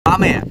八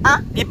妹啊，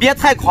你别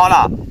太夸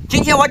了。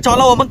今天我找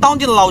了我们当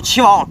地的老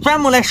棋王，专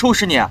门来收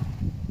拾你。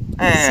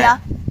哎，行，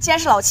既然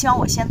是老棋王，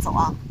我先走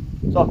啊。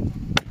走，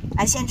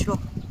来，先指路，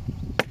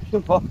进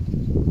炮，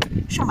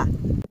上马，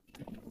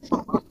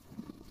上马。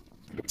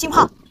进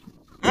炮，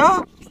哎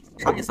呀，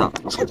啥意思啊？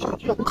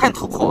看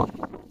头炮。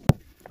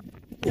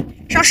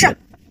上士，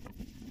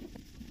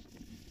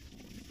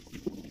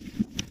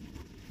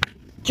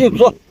进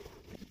卒。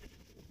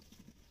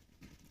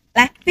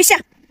来对下，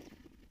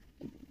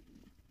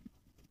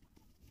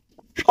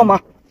上马。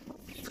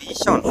飞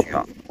象局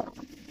啊，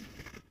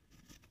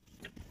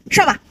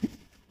上马，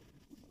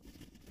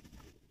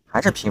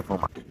还是屏风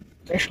嘛？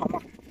再上马。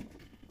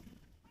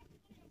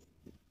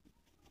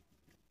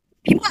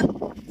平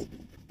炮，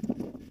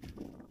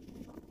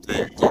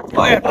对，进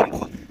炮也平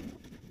炮。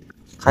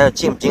还要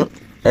进不进？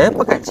哎，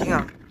不敢进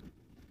啊。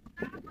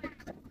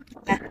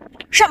来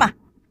上马，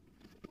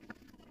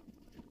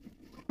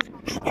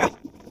出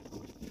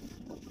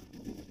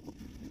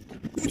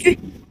车，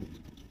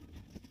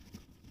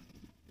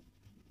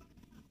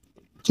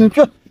进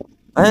去。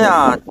哎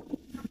呀，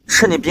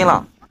吃你兵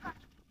了。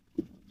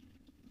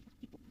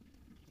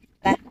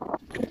来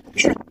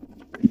吃，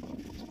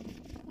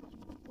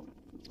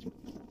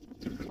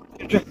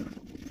进去。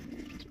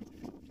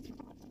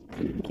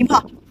平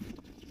炮，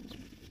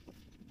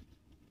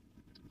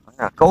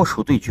哎呀，高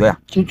手对决呀！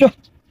进去。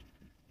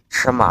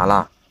吃马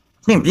了，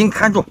进兵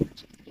看住。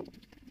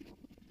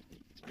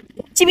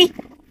进兵，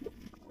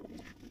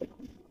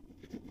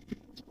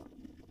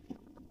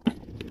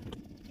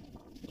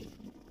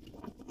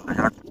哎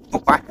呀，不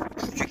管，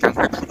出去，赶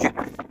快出去。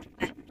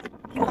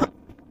平炮，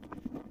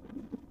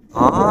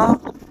啊，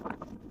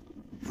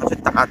出去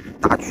打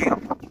局啊！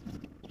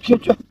进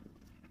去。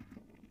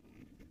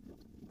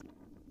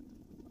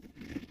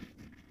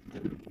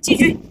进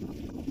车，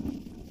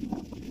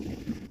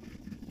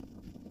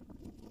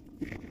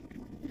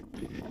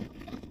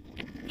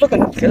这个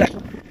能踩来，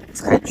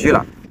踩局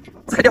了，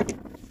踩掉。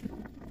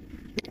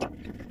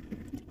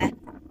来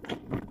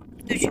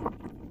对局，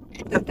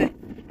对不对？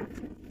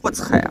不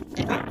踩啊！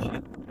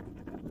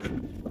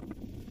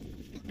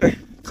对，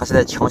他现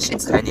在强行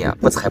踩你啊，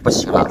不踩不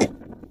行了，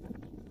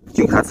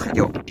就他踩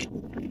掉。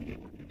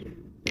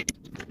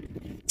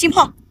进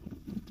炮，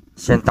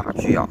先打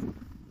局啊！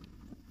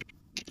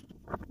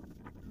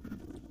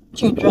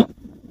进局。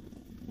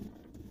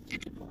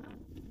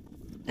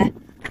来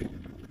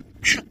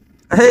吃，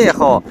哎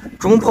好，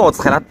中炮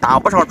踩了，打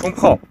不上中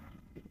炮。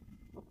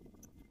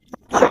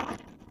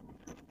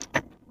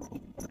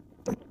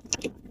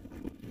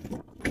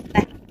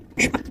来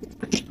吃吧，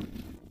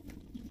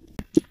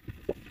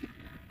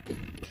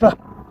是。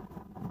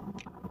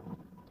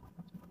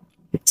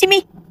进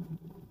兵，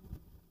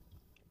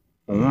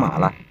红马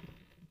了，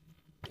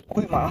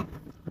回马。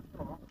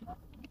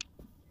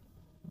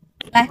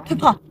来退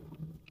炮，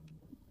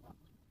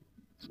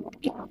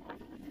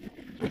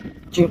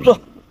进卒。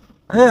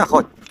哎呀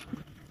好，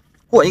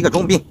过一个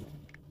中兵。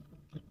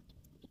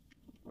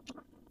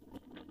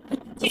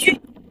进车，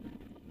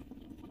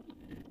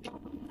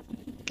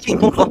进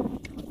中卒。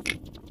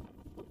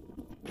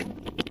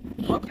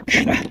我可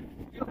吃了。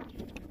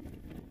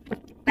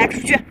来出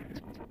车，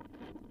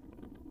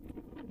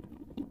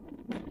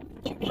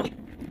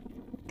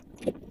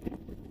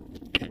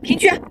平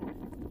车，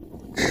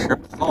吃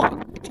炮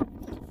了，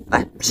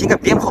来拼个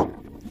鞭炮，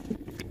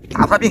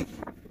打他兵。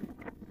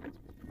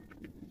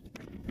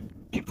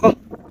平炮。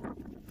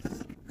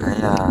哎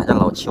呀，这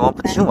老棋王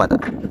不听我的，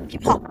平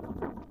炮，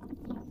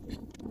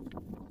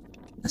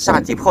下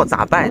底炮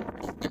咋办？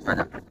你说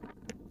这？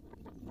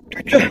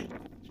对局。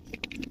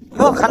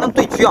还能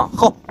对局啊？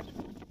好。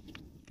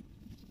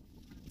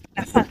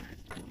来换，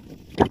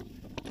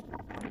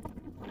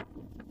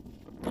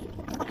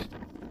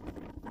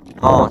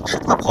哦，吃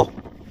他炮。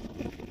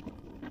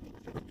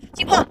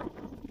进炮，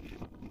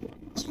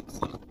进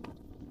炮了。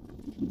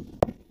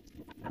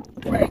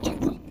对，进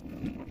炮。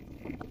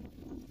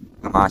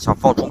干嘛想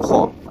放中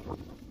炮？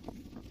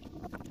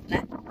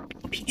来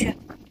我平车，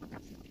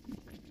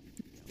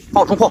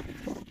放中炮。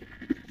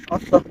上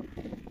死。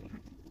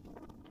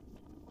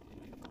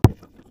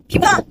平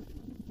炮，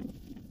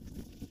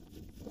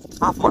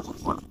他放中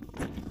炮了。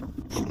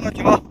出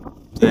脚。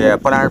对，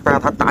不然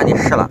他打你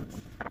是了。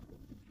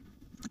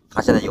他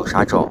现在有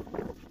啥招？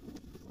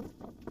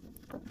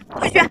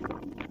回车，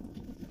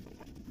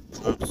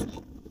中卒。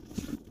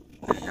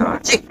哎呀，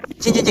进。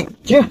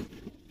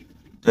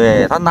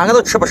对他哪个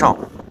都吃不上。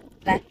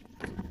来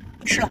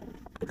吃了，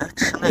哎，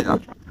吃那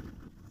个，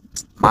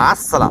麻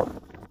死了。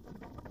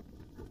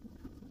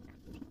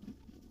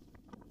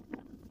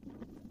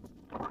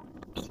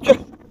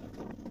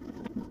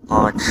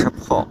啊，吃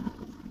炮。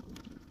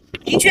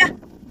平车，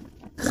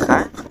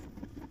看，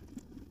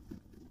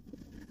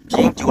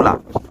平久了，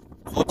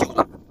卒久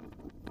了。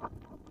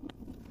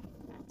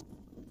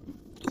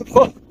突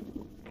破。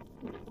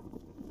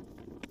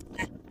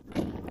来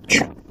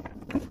吃，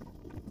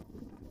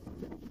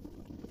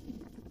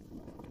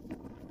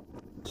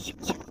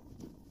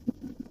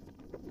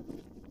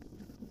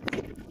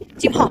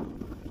进炮，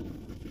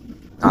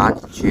打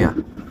你局啊，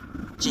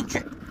进局。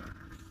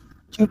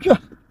进去，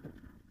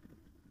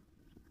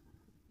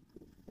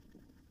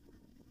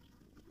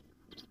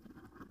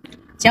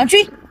将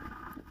军，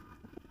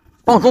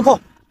放中炮。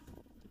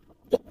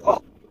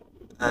好，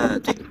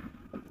对，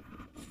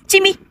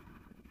进兵，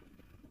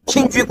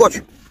轻车过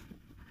去。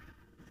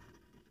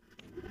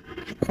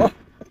好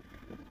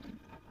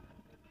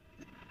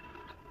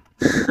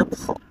，10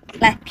炮，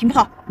来平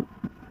炮，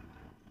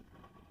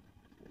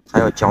还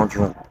有将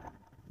军。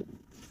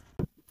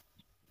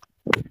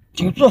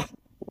进住，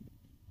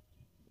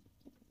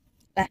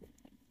来，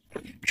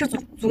这组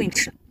给你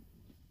吃。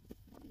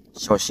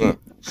小心，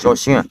小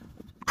心，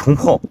冲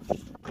炮。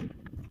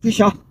回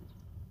降，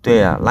对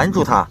呀，拦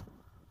住他。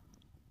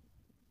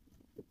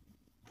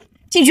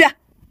进去，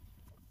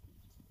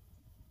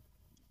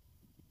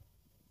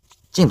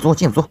进卒，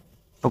进卒，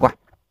不管。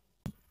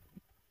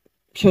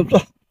平住，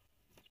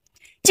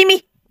进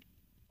兵，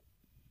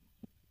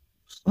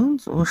进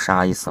卒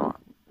啥意思嘛？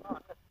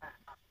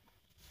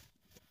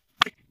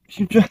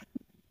平住，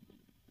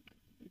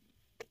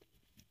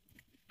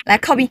来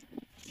靠兵，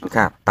你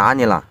看打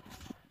你了，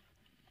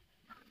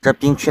这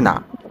兵去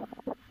哪？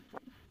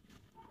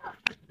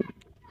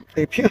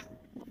北平，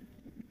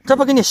这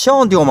不给你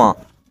降掉吗？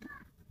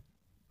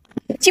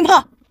进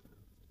炮，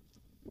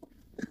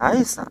啥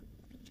意思啊？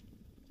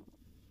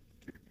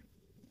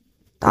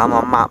打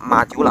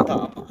马丢了。大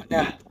马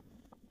呢？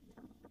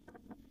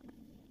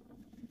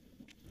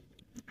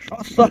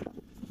上四，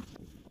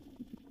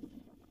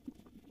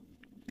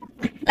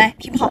来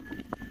平炮，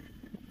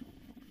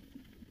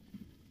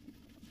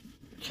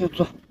进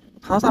住，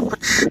他咋不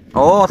吃？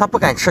哦，他不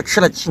敢吃，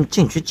吃了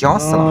进去绞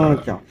死了。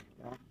讲，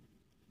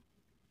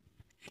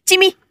进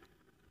兵，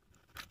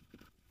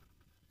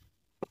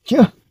进，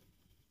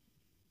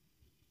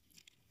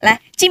来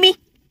进兵，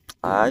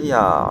哎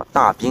呀，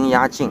大兵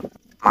压境，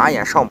马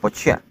也上不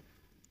去。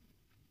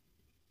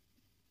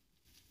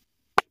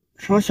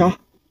上降，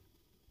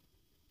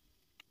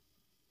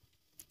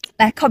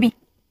来靠兵，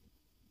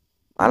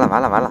完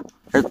了，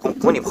这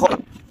攻你炮了。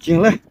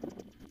进来，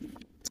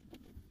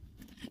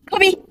靠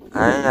兵，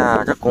哎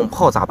呀，这攻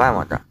炮咋办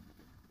嘛？这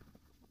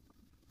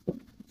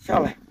下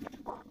来，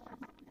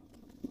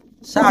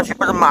下去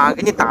不是马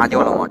给你打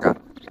掉了吗？这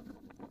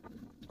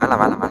完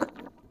了，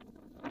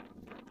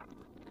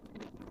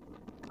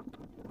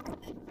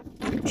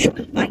吃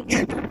马给你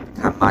吃。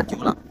看马丢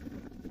了。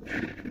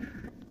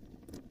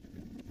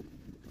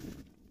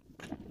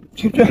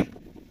进去，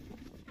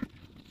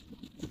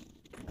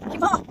平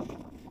炮，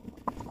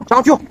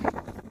将军，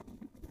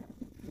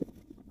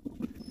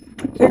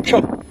再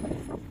吃，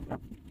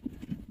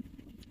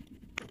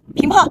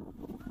平炮，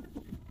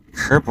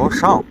吃不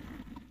上。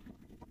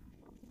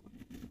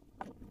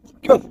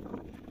进，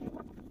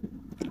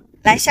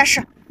来下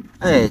士，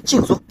哎，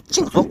进卒，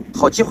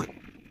好机会。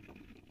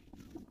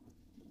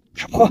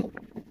吃炮，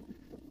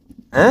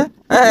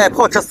哎，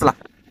炮吃死了。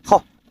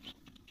好，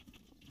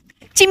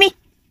进兵，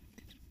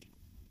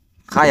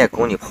他也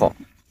攻你炮。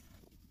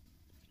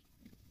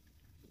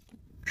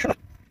是了，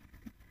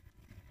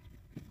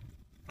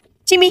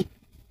进兵，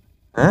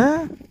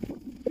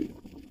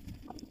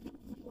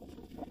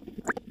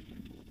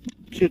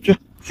进去，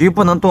局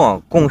不能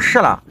动，攻势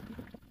了。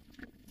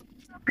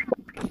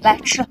来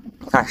吃，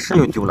看士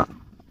又丢了，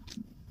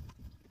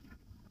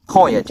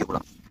炮也丢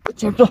了。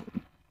进住，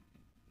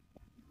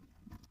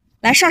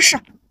来上士，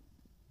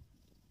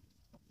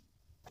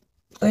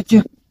再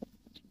进，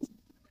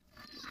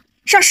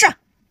上士，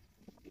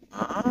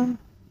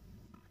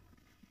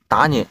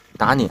打你，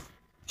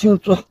进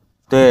住，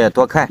对，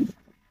躲开。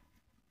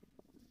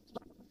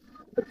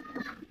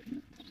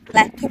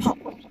来推炮，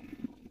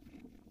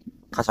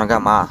他想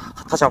干嘛？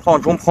他想放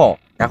中炮，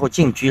然后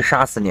进车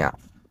杀死你。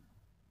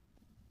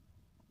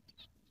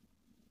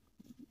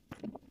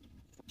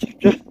进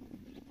去，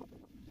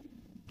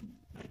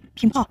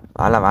平炮，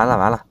完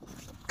了，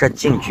这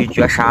进车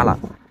绝杀了。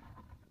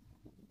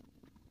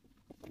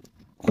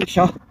回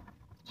降，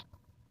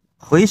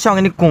回象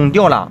给你拱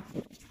掉了。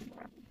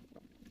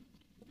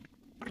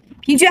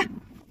平车，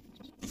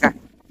看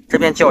这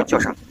边叫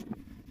啥？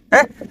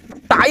哎，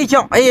打一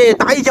将，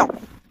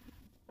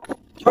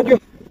将军，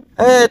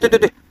哎，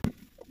对，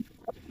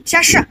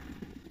下士，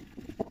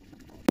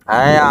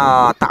哎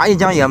呀，打一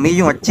将也没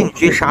用，进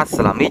车杀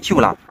死了，没救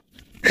了，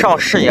上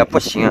士也不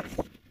行，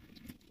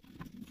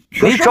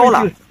没招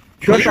了，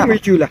确实没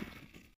救了，